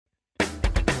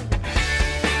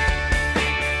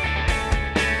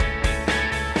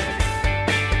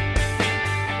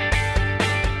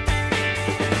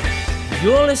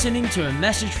You're listening to a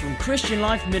message from Christian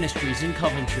Life Ministries in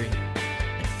Coventry,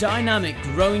 a dynamic,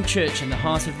 growing church in the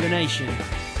heart of the nation.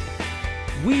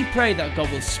 We pray that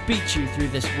God will speak to you through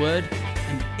this word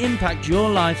and impact your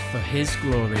life for His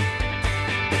glory.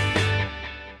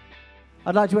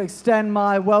 I'd like to extend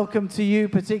my welcome to you,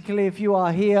 particularly if you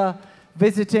are here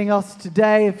visiting us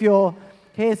today. If you're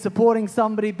here supporting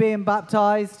somebody being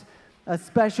baptized, a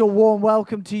special warm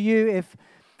welcome to you. If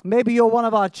maybe you're one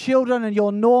of our children and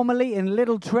you're normally in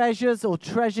Little Treasures or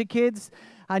Treasure Kids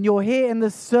and you're here in the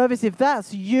service, if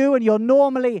that's you and you're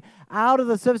normally out of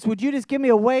the service, would you just give me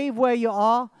a wave where you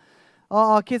are?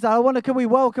 Our kids, can we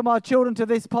welcome our children to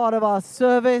this part of our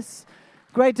service?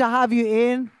 Great to have you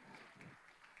in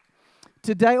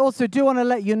today. Also, do want to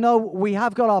let you know we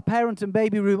have got our parent and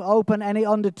baby room open. Any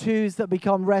under twos that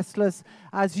become restless,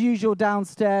 as usual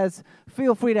downstairs,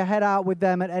 feel free to head out with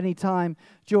them at any time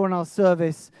during our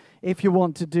service if you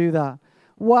want to do that.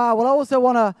 Wow. Well, I also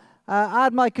want to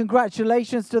add my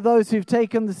congratulations to those who've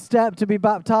taken the step to be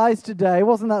baptized today.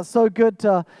 Wasn't that so good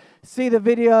to see the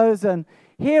videos and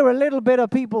hear a little bit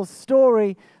of people's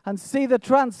story and see the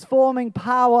transforming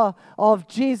power of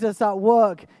Jesus at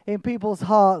work in people's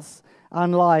hearts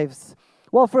and lives?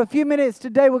 Well, for a few minutes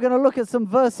today, we're going to look at some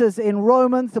verses in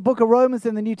Romans, the book of Romans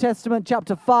in the New Testament,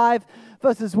 chapter 5,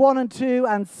 verses 1 and 2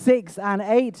 and 6 and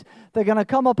 8. They're going to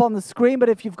come up on the screen, but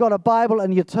if you've got a Bible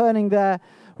and you're turning there,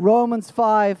 Romans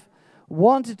 5,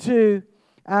 1 to 2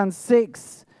 and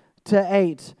 6 to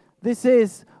 8. This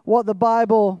is what the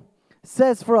Bible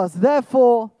says for us.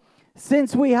 Therefore,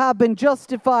 since we have been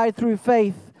justified through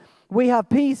faith, we have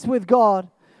peace with God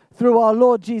through our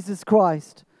Lord Jesus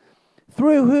Christ,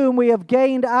 through whom we have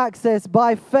gained access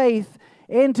by faith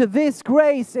into this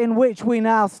grace in which we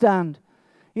now stand.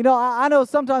 You know, I know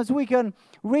sometimes we can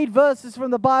read verses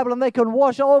from the Bible and they can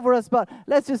wash over us, but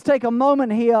let's just take a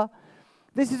moment here.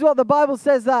 This is what the Bible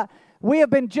says, that we have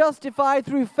been justified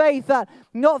through faith, that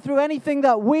not through anything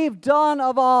that we've done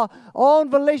of our own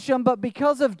volition, but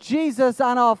because of Jesus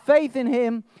and our faith in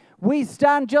Him, we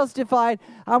stand justified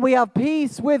and we have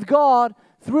peace with God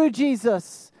through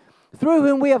Jesus, through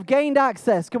whom we have gained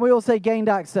access. Can we all say gained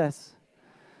access?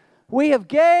 We have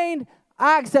gained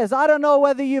access. I don't know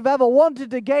whether you've ever wanted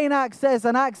to gain access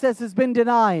and access has been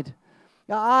denied.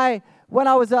 When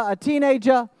I was a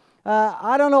teenager,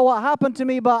 I don't know what happened to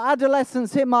me, but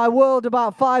adolescence hit my world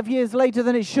about 5 years later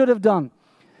than it should have done.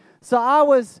 So I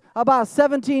was about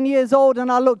 17 years old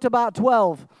and I looked about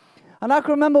 12. And I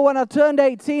can remember when I turned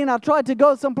 18, I tried to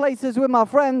go some places with my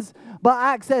friends, but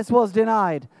access was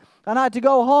denied. And I had to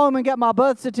go home and get my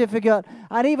birth certificate.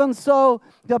 And even so,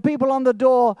 the people on the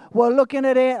door were looking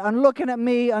at it and looking at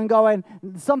me and going,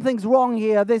 something's wrong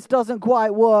here. This doesn't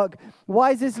quite work.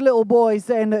 Why is this little boy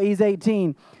saying that he's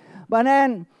 18? But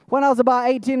then, when I was about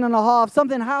 18 and a half,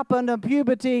 something happened and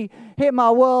puberty hit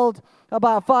my world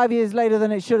about 5 years later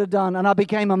than it should have done. And I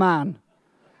became a man.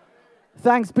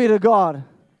 Thanks be to God.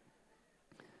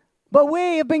 But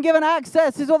we have been given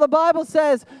access, is what the Bible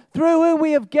says, through whom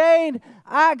we have gained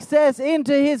access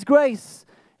into His grace.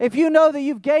 If you know that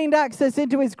you've gained access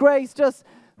into His grace, just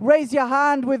raise your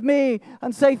hand with me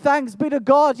and say, thanks be to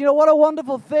God. You know, what a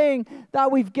wonderful thing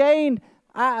that we've gained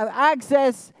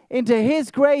access into His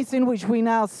grace in which we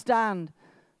now stand.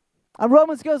 And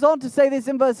Romans goes on to say this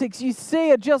in verse 6, you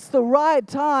see, at just the right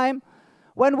time,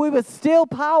 when we were still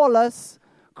powerless,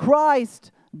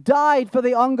 Christ died for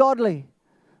the ungodly.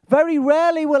 Very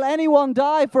rarely will anyone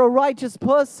die for a righteous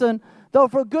person, though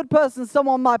for a good person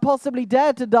someone might possibly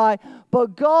dare to die.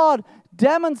 But God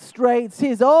demonstrates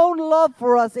His own love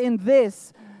for us in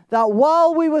this, that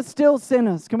while we were still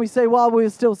sinners, can we say while we were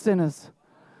still sinners?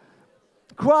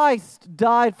 Christ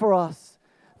died for us.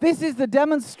 This is the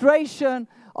demonstration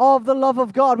of the love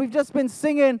of God. We've just been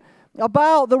singing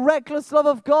about the reckless love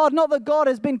of God. Not that God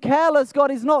has been careless.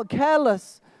 God is not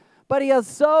careless. But He has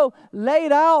so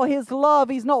laid out His love.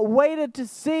 He's not waited to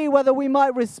see whether we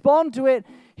might respond to it.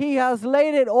 He has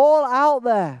laid it all out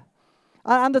there.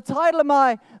 And the title of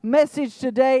my message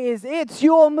today is, It's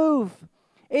Your Move.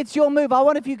 It's your move. I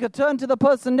wonder if you could turn to the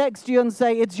person next to you and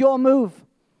say, it's your move.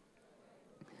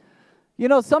 You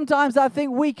know, sometimes I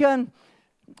think we can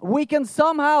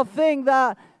somehow think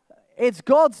that it's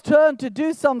God's turn to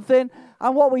do something.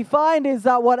 And what we find is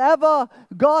that whatever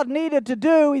God needed to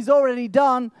do, He's already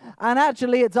done. And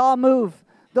actually, it's our move.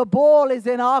 The ball is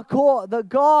in our court. That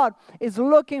God is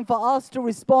looking for us to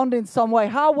respond in some way.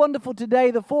 How wonderful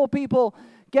today, the 4 people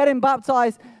getting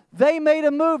baptized. They made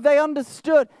a move. They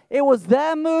understood. It was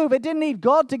their move. It didn't need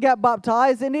God to get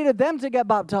baptized. It needed them to get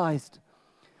baptized.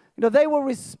 You know, they were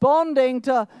responding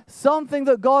to something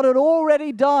that God had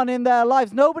already done in their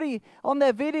lives. Nobody on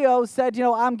their video said, you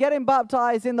know, I'm getting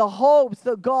baptized in the hopes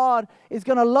that God is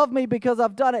going to love me because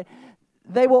I've done it.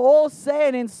 They were all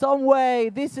saying in some way,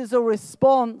 this is a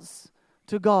response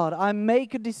to God. I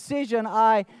make a decision.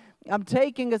 I'm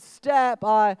taking a step.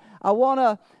 I want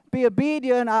to be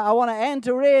obedient. I want to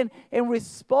enter in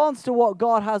response to what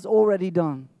God has already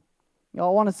done. You know,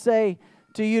 I want to say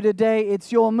to you today,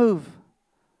 it's your move.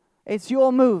 It's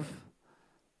your move.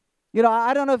 You know,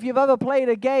 I don't know if you've ever played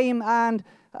a game and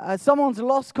someone's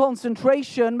lost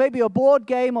concentration, maybe a board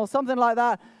game or something like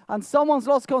that, and someone's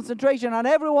lost concentration and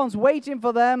everyone's waiting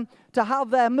for them to have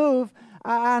their move,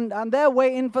 and they're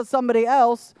waiting for somebody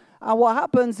else. And what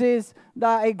happens is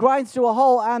that it grinds to a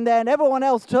halt, and then everyone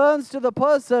else turns to the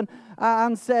person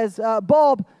and says,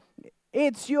 Bob,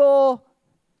 it's your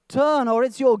turn, or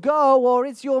it's your go, or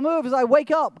it's your move. It's like,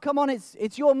 wake up, come on,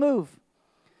 it's your move.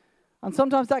 And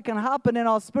sometimes that can happen in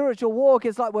our spiritual walk.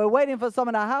 It's like we're waiting for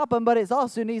something to happen, but it's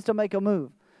us who needs to make a move.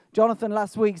 Jonathan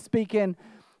last week, speaking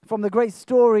from the great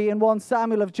story in 1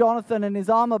 Samuel of Jonathan and his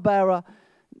armor bearer,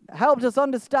 helped us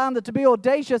understand that to be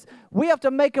audacious, we have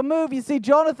to make a move. You see,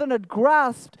 Jonathan had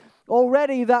grasped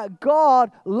already that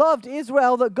God loved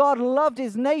Israel, that God loved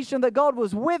his nation, that God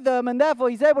was with them, and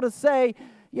therefore he's able to say,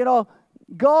 you know,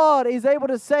 God is able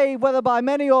to say, whether by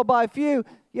many or by few,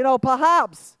 you know,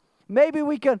 perhaps, maybe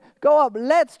we can go up.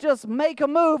 Let's just make a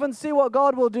move and see what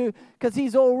God will do, because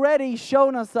he's already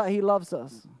shown us that he loves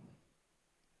us.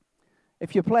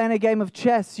 If you're playing a game of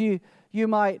chess, you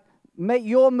might make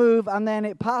your move and then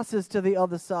it passes to the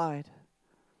other side.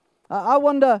 I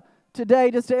wonder today,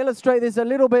 just to illustrate this a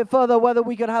little bit further, whether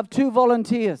we could have 2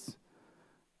 volunteers.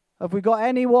 Have we got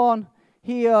anyone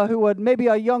here who would, maybe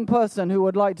a young person who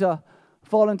would like to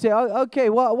volunteer? Okay,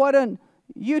 why don't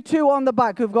you 2 on the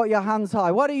back who've got your hands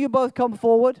high, why don't you both come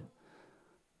forward?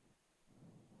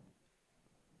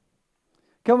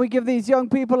 Can we give these young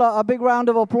people a big round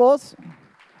of applause?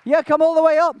 Yeah, come all the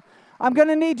way up. I'm going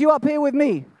to need you up here with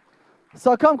me.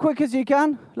 So come quick as you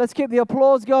can. Let's keep the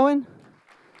applause going.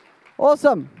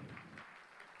 Awesome.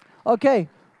 Okay,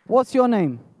 what's your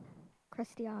name?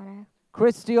 Cristiano.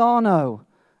 Cristiano,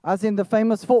 as in the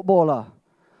famous footballer?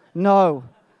 No,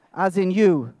 as in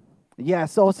you.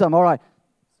 Yes, awesome. All right.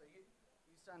 So you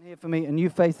stand here for me and you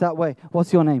face that way.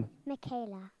 What's your name?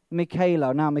 Michaela.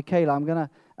 Michaela. Now, Michaela, I'm going to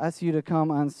ask you to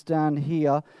come and stand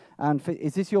here. And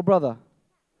is this your brother?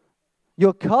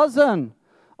 Your cousin.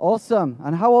 Awesome.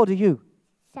 And how old are you?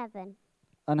 7.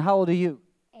 And how old are you?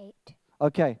 8.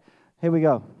 Okay, here we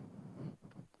go.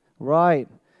 Right.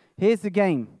 Here's the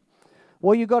game.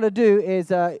 What you got to do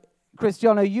is,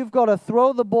 Cristiano, you've got to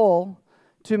throw the ball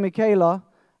to Michaela,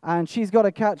 and she's got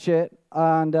to catch it,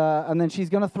 and then she's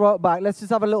going to throw it back. Let's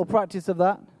just have a little practice of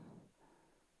that.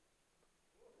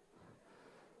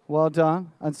 Well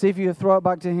done. And see if you throw it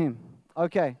back to him.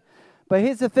 Okay. But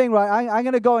here's the thing, right? I'm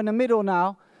going to go in the middle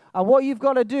now. And what you've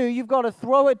got to do, you've got to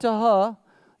throw it to her.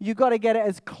 You've got to get it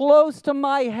as close to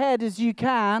my head as you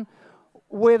can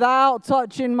without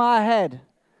touching my head.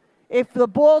 If the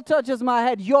ball touches my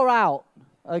head, you're out.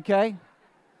 Okay?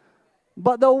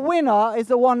 But the winner is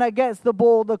the one that gets the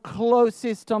ball the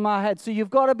closest to my head. So you've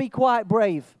got to be quite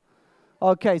brave.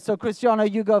 Okay, so Cristiano,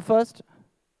 you go first.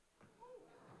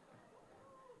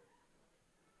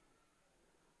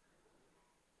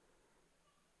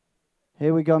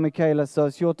 Here we go, Michaela. So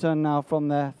it's your turn now from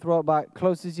there. Throw it back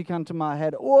close as you can to my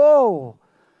head. Whoa!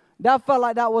 That felt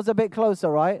like that was a bit closer,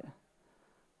 right?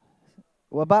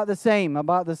 Well, about the same,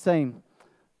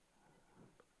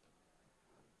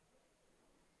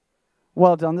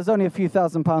 Well done. There's only a few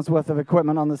 £1,000s worth of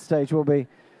equipment on the stage.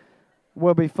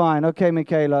 We'll be fine. Okay,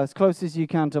 Michaela, as close as you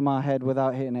can to my head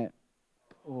without hitting it.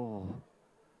 Oh.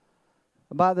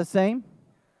 About the same?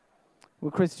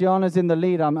 Well, Cristiano's in the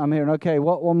lead, I'm hearing. Okay,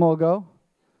 one more go?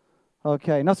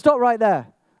 Okay, now stop right there.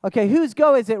 Okay, whose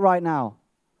go is it right now?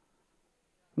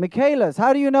 Michaela's.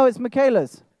 How do you know it's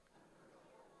Michaela's?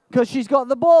 Because she's got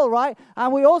the ball, right?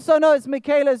 And we also know it's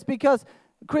Michaela's because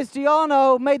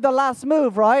Cristiano made the last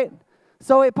move, right?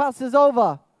 So it passes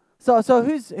over. So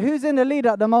who's in the lead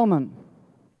at the moment?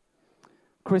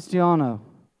 Cristiano.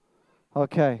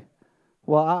 Okay.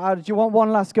 Well, do you want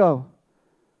one last go?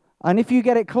 And if you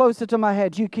get it closer to my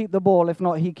head, you keep the ball. If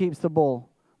not, he keeps the ball.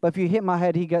 But if you hit my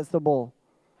head, he gets the ball.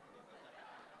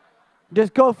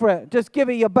 Just go for it. Just give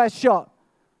it your best shot.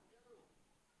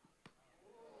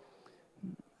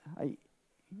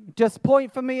 Just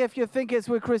point for me if you think it's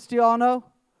with Cristiano.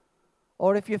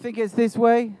 Or if you think it's this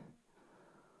way.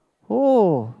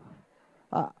 Oh.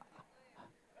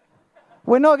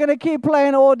 We're not going to keep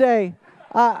playing all day.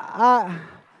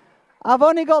 I've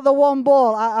only got the one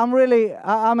ball.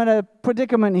 I'm in a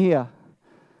predicament here.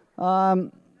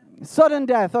 Sudden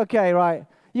death. Okay, right.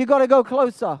 You got to go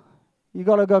closer. You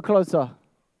got to go closer.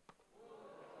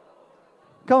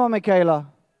 Come on, Michaela.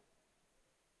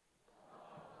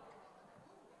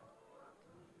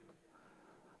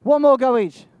 One more go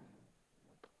each.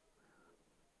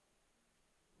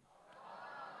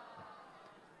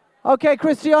 Okay,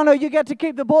 Cristiano, you get to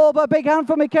keep the ball, but big hand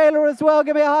for Michaela as well.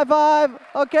 Give me a high five.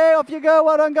 Okay, off you go.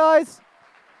 Well done, guys.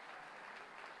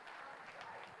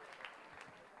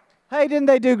 Hey, didn't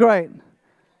they do great?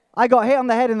 I got hit on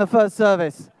the head in the first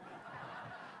service.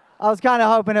 I was kind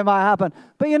of hoping it might happen.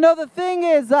 But you know, the thing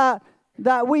is that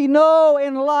we know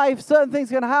in life certain things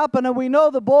can happen, and we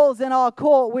know the ball's in our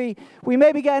court. We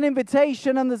maybe get an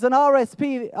invitation, and there's an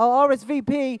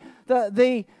RSVP that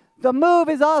the move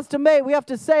is ours to make. We have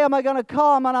to say, am I going to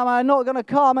come and am I not going to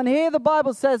come? And here the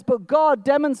Bible says, but God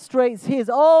demonstrates his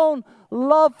own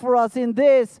love for us in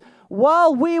this.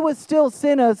 While we were still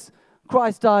sinners,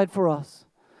 Christ died for us.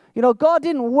 You know, God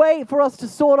didn't wait for us to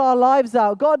sort our lives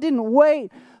out. God didn't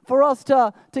wait for us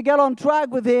to get on track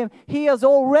with him. He has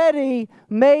already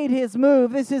made his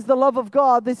move. This is the love of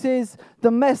God. This is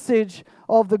the message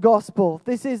of the gospel.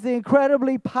 This is the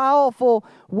incredibly powerful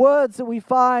words that we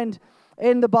find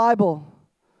in the Bible,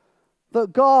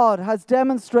 that God has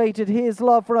demonstrated his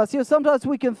love for us. You know, sometimes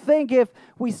we can think if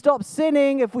we stop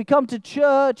sinning, if we come to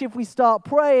church, if we start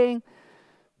praying,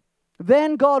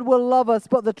 then God will love us.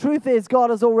 But the truth is,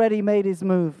 God has already made his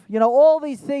move. You know, all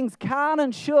these things can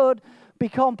and should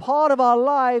become part of our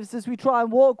lives as we try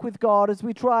and walk with God, as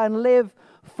we try and live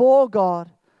for God.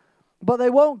 But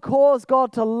they won't cause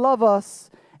God to love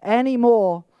us any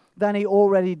more than he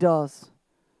already does.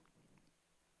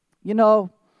 You know,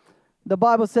 the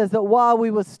Bible says that while we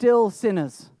were still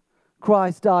sinners,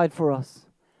 Christ died for us.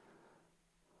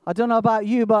 I don't know about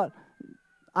you, but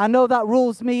I know that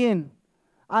rules me in.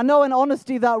 I know in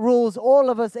honesty that rules all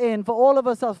of us in, for all of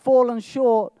us have fallen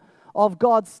short of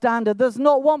God's standard. There's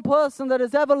not one person that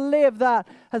has ever lived that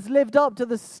has lived up to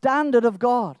the standard of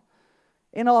God.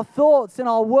 In our thoughts, in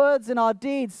our words, in our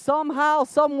deeds, somehow,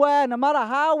 somewhere, no matter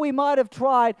how we might have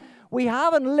tried, we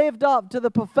haven't lived up to the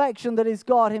perfection that is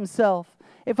God himself.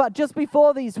 In fact, just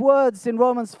before these words in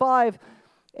Romans 5,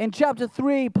 in chapter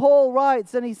 3, Paul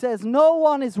writes and he says, no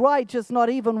one is righteous, not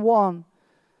even one.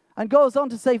 And goes on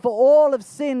to say, for all have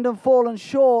sinned and fallen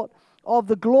short of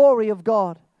the glory of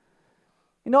God.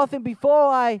 You know, I think before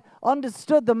I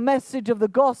understood the message of the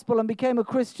gospel and became a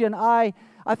Christian, I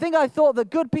think I thought that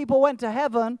good people went to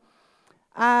heaven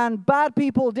and bad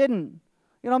people didn't.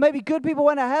 You know, maybe good people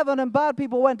went to heaven and bad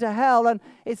people went to hell, and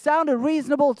it sounded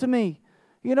reasonable to me.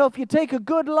 You know, if you take a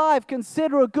good life,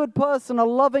 consider a good person, a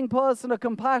loving person, a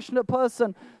compassionate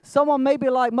person, someone maybe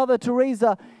like Mother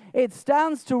Teresa, it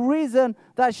stands to reason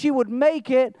that she would make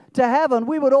it to heaven.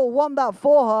 We would all want that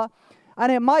for her.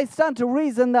 And it might stand to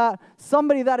reason that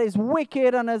somebody that is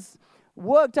wicked and has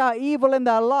worked out evil in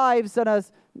their lives and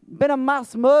has been a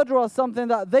mass murderer or something,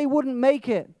 that they wouldn't make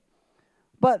it.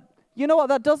 But you know what?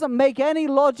 That doesn't make any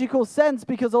logical sense,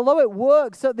 because although it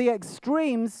works at the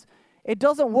extremes, it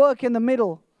doesn't work in the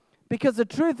middle. Because the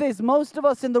truth is, most of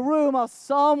us in the room are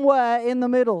somewhere in the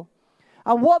middle.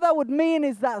 And what that would mean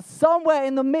is that somewhere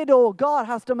in the middle, God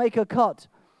has to make a cut.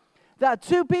 That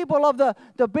two people of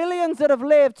the billions that have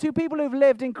lived, two people who've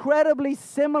lived incredibly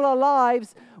similar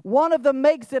lives, one of them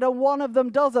makes it and one of them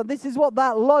doesn't. This is what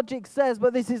that logic says,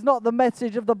 but this is not the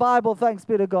message of the Bible, thanks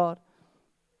be to God.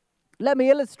 Let me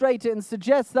illustrate it and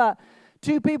suggest that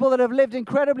two people that have lived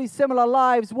incredibly similar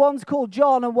lives, one's called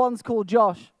John and one's called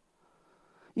Josh.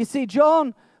 You see,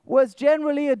 John was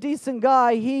generally a decent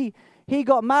guy. He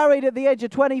got married at the age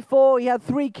of 24. He had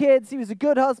 3 kids. He was a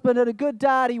good husband and a good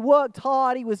dad. He worked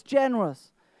hard. He was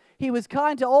generous. He was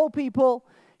kind to old people.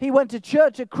 He went to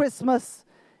church at Christmas.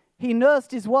 He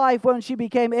nursed his wife when she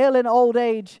became ill in old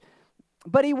age.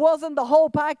 But he wasn't the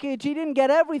whole package. He didn't get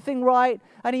everything right.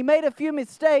 And he made a few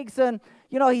mistakes. And,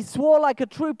 you know, he swore like a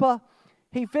trooper.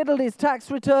 He fiddled his tax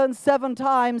returns 7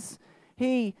 times.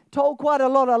 He told quite a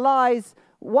lot of lies.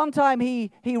 One time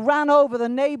he ran over the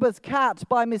neighbor's cat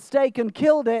by mistake and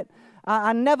killed it,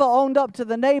 and never owned up to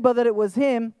the neighbor that it was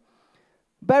him.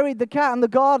 Buried the cat in the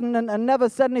garden and never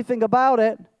said anything about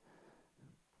it.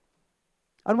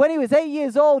 And when he was 8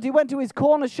 years old, he went to his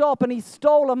corner shop and he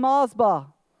stole a Mars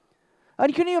bar.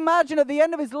 And can you imagine, at the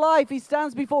end of his life, he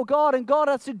stands before God and God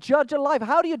has to judge a life.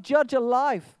 How do you judge a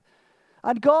life?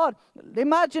 And God,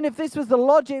 imagine if this was the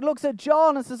logic, looks at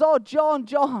John and says, oh, John,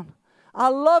 I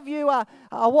love you. I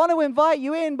want to invite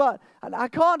you in, but I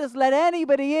can't just let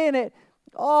anybody in.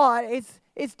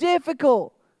 It's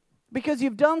difficult. because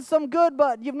you've done some good,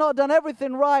 but you've not done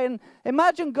everything right. And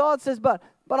imagine God says, but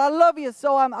I love you,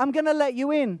 so I'm going to let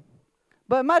you in.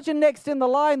 But imagine next in the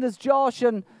line, there's Josh,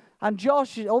 and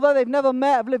Josh, although they've never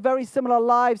met, have lived very similar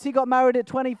lives. He got married at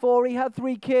 24. He had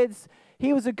 3 kids.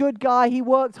 He was a good guy. He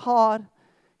worked hard.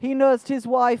 He nursed his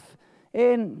wife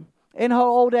in her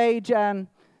old age, and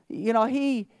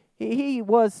he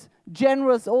was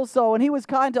generous also, and he was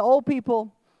kind to old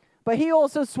people. But he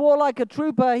also swore like a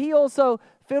trooper. He also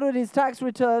fiddled his tax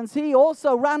returns. He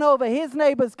also ran over his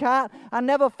neighbor's cat and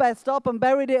never fessed up and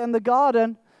buried it in the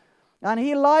garden. And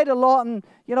he lied a lot, and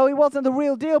he wasn't the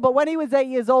real deal. But when he was 8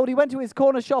 years old, he went to his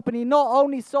corner shop and he not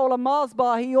only stole a Mars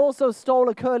bar, he also stole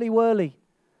a Curly Whirly.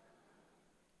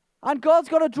 And God's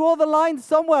got to draw the line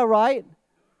somewhere, right?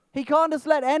 He can't just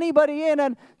let anybody in.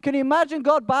 And can you imagine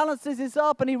God balances this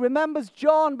up and he remembers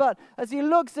John, but as he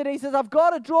looks at it, he says, I've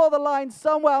got to draw the line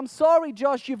somewhere. I'm sorry,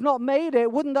 Josh, you've not made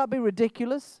it. Wouldn't that be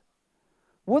ridiculous?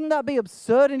 Wouldn't that be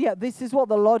absurd? And yet this is what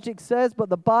the logic says, but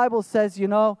the Bible says,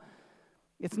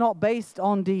 it's not based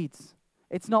on deeds.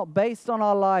 It's not based on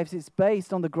our lives. It's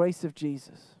based on the grace of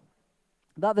Jesus.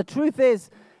 That the truth is,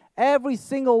 every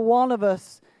single one of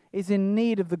us is in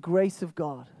need of the grace of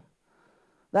God.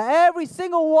 That every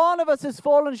single one of us has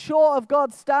fallen short of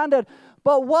God's standard.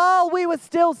 But while we were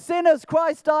still sinners,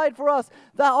 Christ died for us.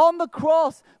 That on the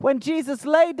cross, when Jesus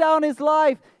laid down his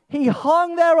life, he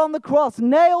hung there on the cross,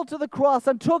 nailed to the cross,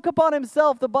 and took upon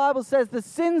himself, the Bible says, the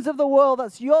sins of the world.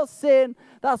 That's your sin,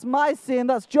 that's my sin,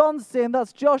 that's John's sin,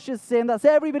 that's Josh's sin, that's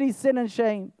everybody's sin and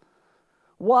shame.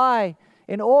 Why?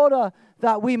 In order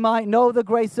that we might know the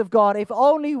grace of God. If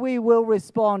only we will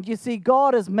respond. You see,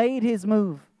 God has made his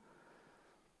move.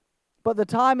 But the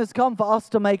time has come for us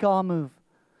to make our move.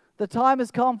 The time has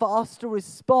come for us to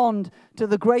respond to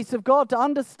the grace of God, to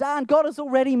understand God has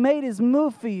already made his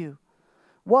move for you.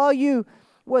 While you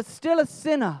were still a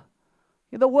sinner.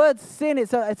 The word sin,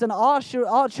 it's an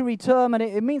archery term, and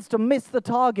it means to miss the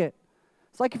target.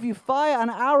 It's like if you fire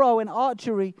an arrow in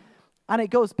archery and it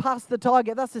goes past the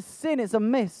target, that's a sin, it's a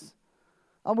miss.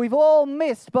 And we've all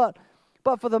missed, but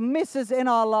for the misses in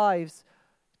our lives,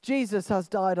 Jesus has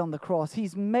died on the cross.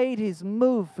 He's made his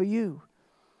move for you.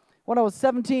 When I was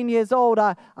 17 years old,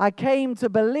 I came to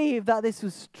believe that this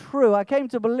was true. I came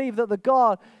to believe that the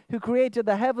God who created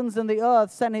the heavens and the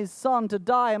earth sent his son to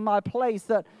die in my place.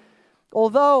 That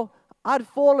although I'd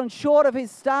fallen short of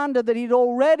his standard, that he'd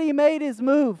already made his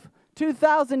move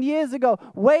 2,000 years ago.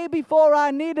 Way before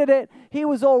I needed it, he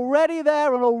was already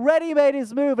there and already made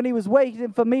his move, and he was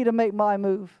waiting for me to make my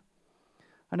move.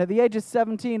 And at the age of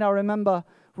 17, I remember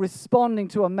responding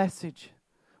to a message.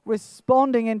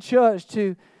 Responding in church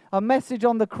to a message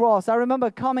on the cross. I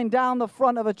remember coming down the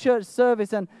front of a church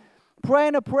service and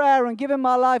praying a prayer and giving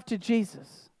my life to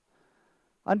Jesus.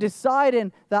 And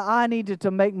deciding that I needed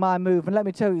to make my move. And let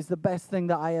me tell you, it's the best thing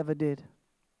that I ever did.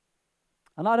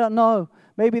 And I don't know,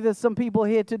 maybe there's some people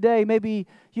here today, maybe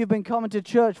you've been coming to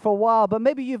church for a while, but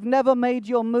maybe you've never made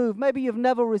your move. Maybe you've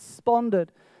never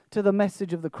responded to the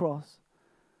message of the cross.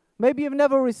 Maybe you've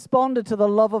never responded to the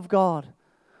love of God.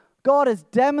 God has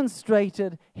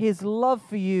demonstrated his love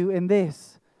for you in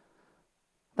this,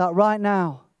 that right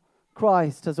now,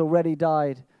 Christ has already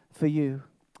died for you.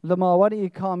 Lamar, why don't you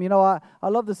come? I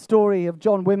love the story of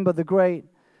John Wimber, the great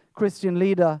Christian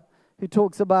leader, who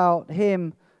talks about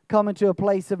him coming to a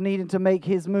place of needing to make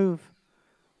his move.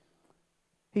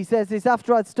 He says this: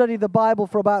 after I'd studied the Bible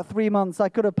for about 3 months, I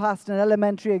could have passed an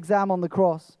elementary exam on the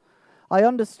cross. I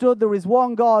understood there is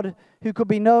one God who could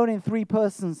be known in 3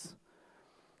 persons.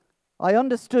 I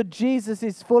understood Jesus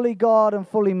is fully God and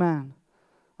fully man,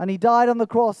 and he died on the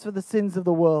cross for the sins of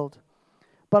the world.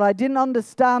 But I didn't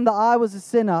understand that I was a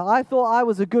sinner. I thought I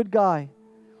was a good guy.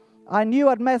 I knew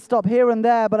I'd messed up here and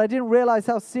there, but I didn't realize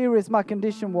how serious my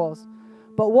condition was.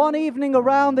 But one evening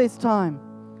around this time,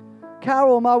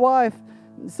 Carol, my wife,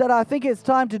 said, I think it's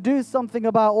time to do something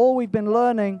about all we've been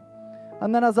learning.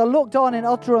 And then as I looked on in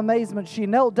utter amazement, she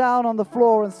knelt down on the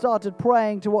floor and started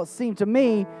praying to what seemed to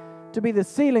me to be the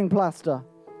ceiling plaster.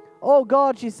 Oh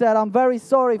God, she said, I'm very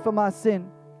sorry for my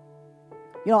sin.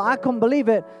 I couldn't believe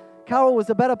it. Carol was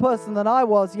a better person than I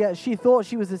was, yet she thought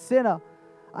she was a sinner.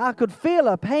 I could feel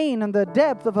her pain and the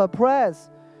depth of her prayers.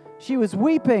 She was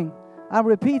weeping and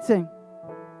repeating,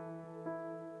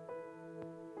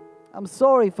 I'm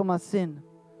sorry for my sin.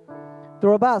 There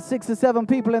were about 6 or 7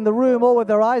 people in the room, all with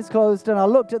their eyes closed, and I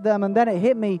looked at them, and then it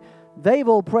hit me. They've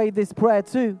all prayed this prayer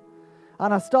too.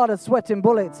 And I started sweating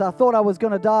bullets. I thought I was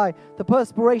going to die. The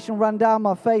perspiration ran down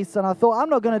my face, and I thought, I'm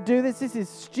not going to do this. This is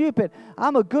stupid.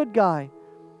 I'm a good guy.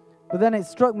 But then it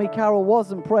struck me Carol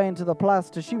wasn't praying to the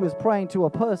plaster. She was praying to a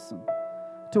person,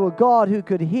 to a God who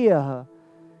could hear her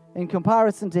In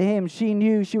comparison to him, she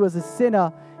knew she was a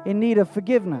sinner in need of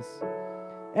forgiveness.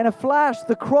 In a flash,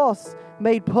 the cross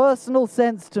made personal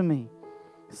sense to me.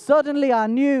 Suddenly, I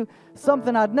knew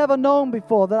something I'd never known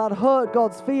before, that I'd hurt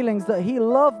God's feelings, that He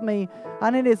loved me,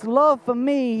 and in His love for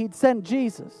me, He'd sent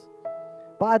Jesus.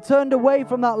 But I turned away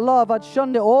from that love. I'd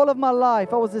shunned it all of my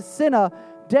life. I was a sinner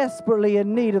desperately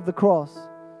in need of the cross.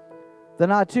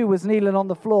 Then I too was kneeling on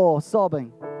the floor,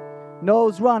 sobbing,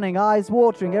 nose running, eyes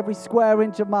watering, every square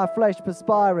inch of my flesh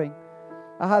perspiring.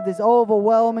 I had this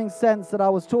overwhelming sense that I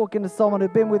was talking to someone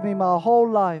who'd been with me my whole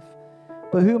life,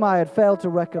 but whom I had failed to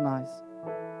recognize.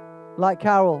 Like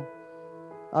Carol,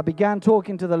 I began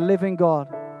talking to the living God,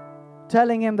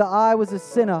 telling Him that I was a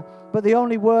sinner, but the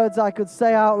only words I could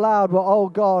say out loud were, "Oh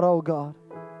God, oh God."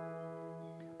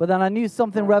 But then I knew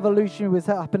something revolutionary was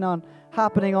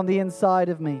happening on the inside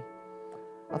of me.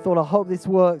 I thought, I hope this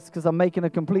works, because I'm making a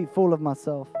complete fool of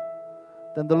myself.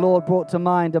 Then the Lord brought to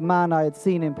mind a man I had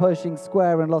seen in Pershing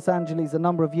Square in Los Angeles a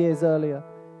number of years earlier.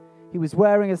 He was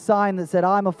wearing a sign that said,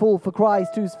 "I'm a fool for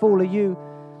Christ, whose fool are you?"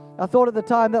 I thought at the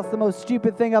time, that's the most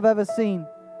stupid thing I've ever seen.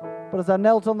 But as I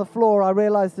knelt on the floor, I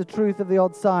realized the truth of the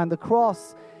odd sign. The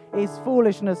cross is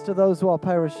foolishness to those who are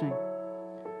perishing.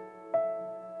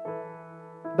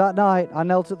 That night, I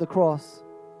knelt at the cross,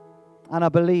 and I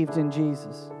believed in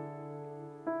Jesus.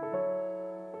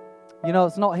 You know,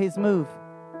 it's not His move,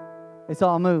 it's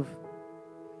our move.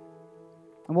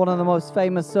 And one of the most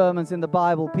famous sermons in the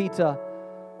Bible, Peter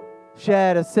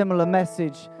shared a similar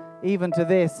message even to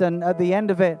this, and at the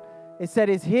end of it, it said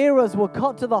his hearers were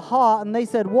cut to the heart, and they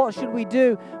said, "What should we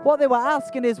do?" What they were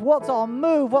asking is, what's our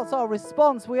move? What's our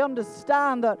response? We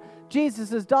understand that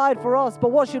Jesus has died for us, but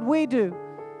what should we do?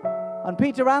 And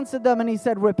Peter answered them, and he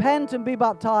said, "Repent and be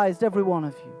baptized, every one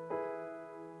of you,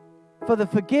 for the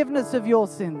forgiveness of your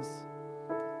sins."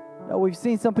 Now, we've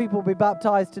seen some people be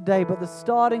baptized today, but the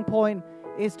starting point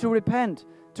is to repent.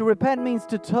 To repent means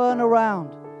to turn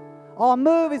around. Our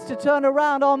move is to turn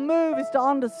around. Our move is to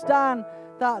understand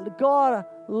that God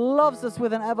loves us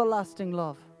with an everlasting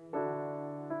love.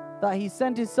 That He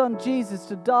sent His Son Jesus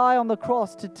to die on the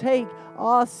cross, to take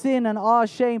our sin and our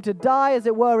shame, to die, as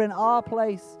it were, in our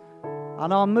place.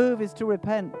 And our move is to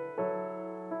repent,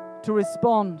 to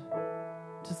respond,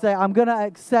 to say, I'm going to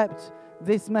accept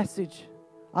this message.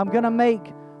 I'm going to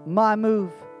make my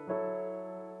move.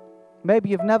 Maybe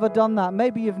you've never done that.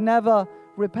 Maybe you've never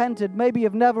repented. Maybe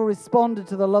you've never responded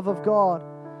to the love of God.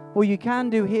 Well, you can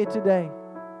do here today.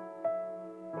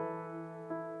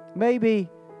 Maybe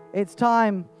it's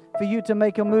time for you to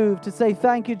make a move, to say,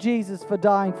 "Thank you, Jesus, for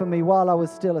dying for me while I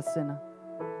was still a sinner.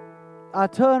 I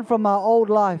turn from my old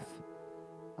life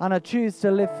and I choose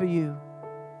to live for you."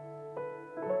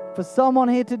 For someone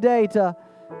here today,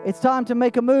 it's time to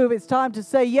make a move. It's time to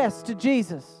say yes to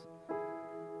Jesus.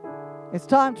 It's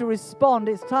time to respond.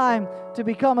 It's time to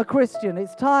become a Christian.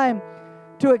 It's time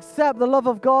to accept the love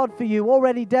of God for you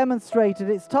already demonstrated.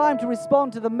 It's time to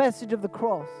respond to the message of the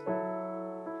cross.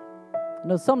 You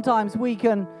know, sometimes we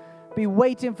can be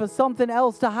waiting for something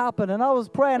else to happen. And I was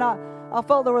praying, I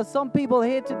felt there are some people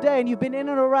here today, and you've been in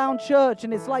and around church,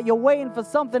 and it's like you're waiting for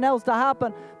something else to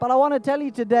happen. But I want to tell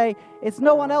you today, it's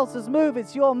no one else's move,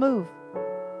 it's your move.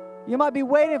 You might be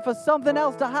waiting for something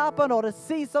else to happen, or to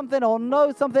see something, or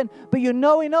know something, but you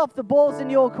know enough, the ball's in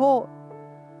your court.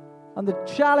 And the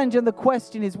challenge and the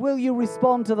question is, will you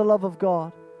respond to the love of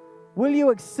God? Will you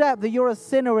accept that you're a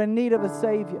sinner in need of a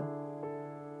Savior?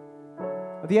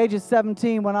 At the age of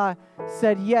 17, when I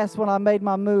said yes, when I made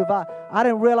my move, I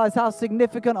didn't realize how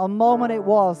significant a moment it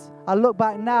was. I look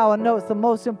back now and know it's the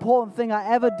most important thing I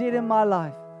ever did in my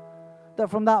life. That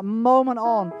from that moment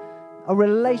on, a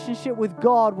relationship with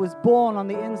God was born on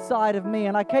the inside of me,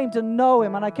 and I came to know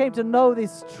Him, and I came to know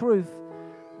this truth,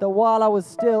 that while I was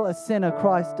still a sinner,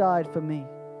 Christ died for me.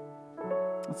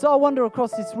 And so I wonder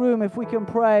across this room if we can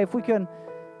pray, if we can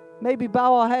maybe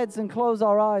bow our heads and close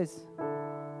our eyes.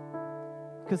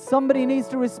 Because somebody needs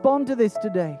to respond to this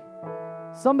today.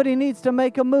 Somebody needs to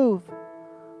make a move.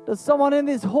 There's someone in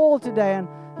this hall today, and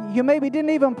you maybe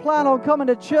didn't even plan on coming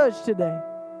to church today.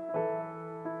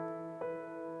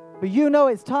 But you know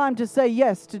it's time to say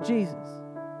yes to Jesus.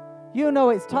 You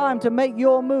know it's time to make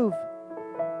your move.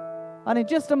 And in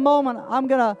just a moment, I'm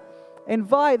going to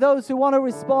invite those who want to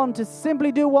respond to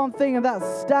simply do one thing, and that's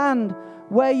stand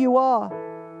where you are.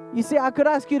 You see, I could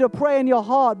ask you to pray in your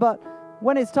heart, but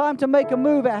when it's time to make a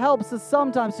move, it helps us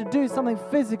sometimes to do something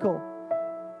physical.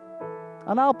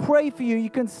 And I'll pray for you. You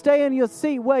can stay in your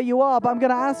seat where you are, but I'm going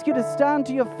to ask you to stand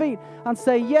to your feet and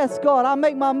say, "Yes, God, I'll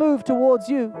make my move towards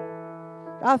you.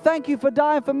 I thank you for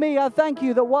dying for me. I thank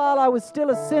you that while I was still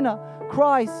a sinner,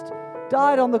 Christ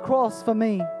died on the cross for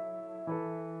me.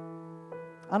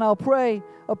 And I'll pray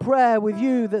a prayer with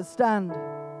you that stand.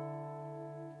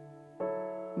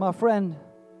 My friend,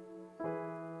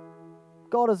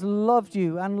 God has loved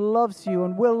you and loves you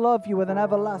and will love you with an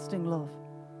everlasting love.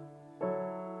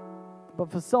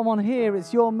 But for someone here,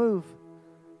 it's your move.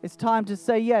 It's time to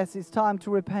say yes. It's time to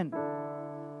repent.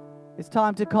 It's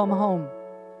time to come home.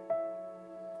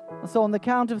 And so on the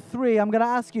count of 3, I'm going to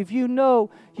ask you, if you know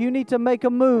you need to make a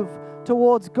move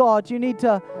towards God, you need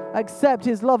to accept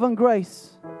His love and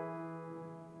grace,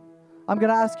 I'm going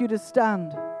to ask you to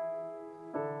stand.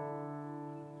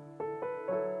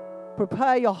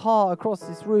 Prepare your heart across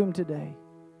this room today.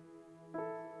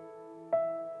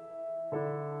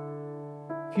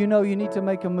 If you know you need to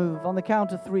make a move, on the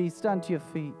count of 3, stand to your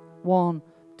feet. 1,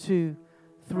 2,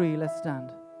 3. Let's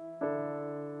stand.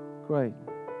 Great.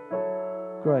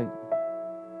 Great.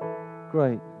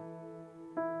 Great.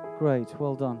 Great.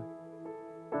 Well done.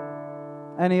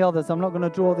 Any others? I'm not going to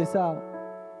draw this out.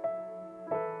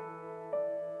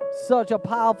 Such a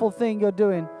powerful thing you're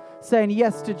doing, saying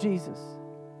yes to Jesus.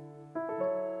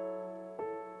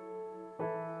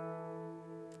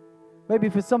 Maybe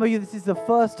for some of you, this is the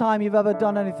first time you've ever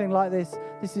done anything like this.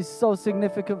 This is so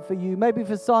significant for you. Maybe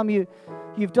for some of you,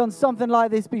 you've done something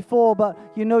like this before, but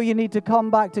you know you need to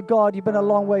come back to God. You've been a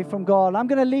long way from God. I'm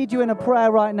going to lead you in a prayer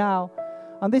right now.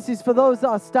 And this is for those that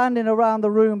are standing around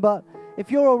the room. But if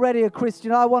you're already a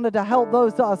Christian, I wanted to help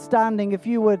those that are standing. If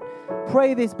you would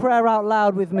pray this prayer out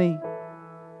loud with me.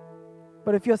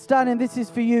 But if you're standing, this is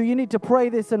for you. You need to pray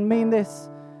this and mean this.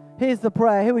 Here's the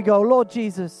prayer. Here we go. Lord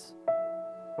Jesus,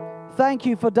 thank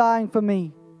you for dying for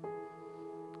me.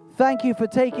 Thank you for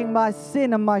taking my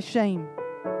sin and my shame.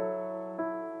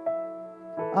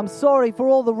 I'm sorry for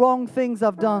all the wrong things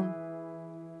I've done.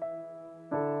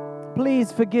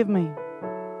 Please forgive me.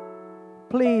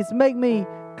 Please make me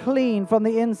clean from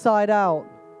the inside out.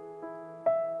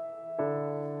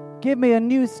 Give me a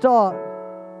new start.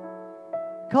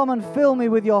 Come and fill me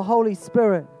with your Holy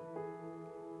Spirit.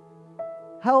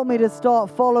 Help me to start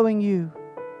following you.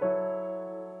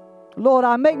 Lord,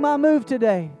 I make my move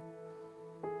today.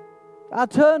 I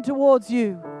turn towards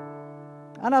you.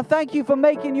 And I thank you for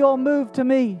making your move to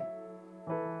me.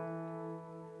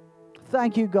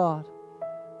 Thank you, God.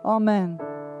 Amen.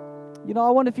 You know,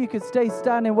 I wonder if you could stay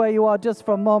standing where you are just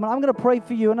for a moment. I'm going to pray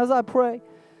for you. And as I pray,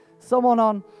 someone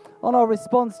on our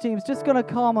response team is just going to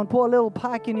come and put a little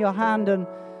pack in your hand. And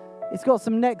it's got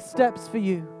some next steps for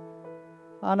you.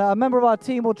 And a member of our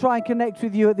team will try and connect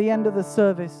with you at the end of the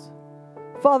service.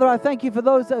 Father, I thank you for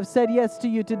those that have said yes to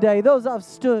you today, those that have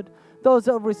stood, those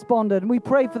that have responded. And we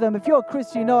pray for them. If you're a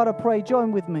Christian, you know how to pray,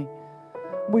 join with me.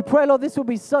 We pray, Lord, this will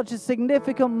be such a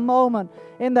significant moment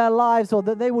in their lives, Lord,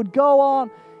 that they would go on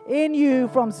in you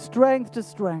from strength to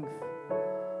strength.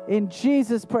 In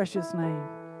Jesus' precious name.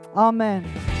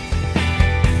 Amen.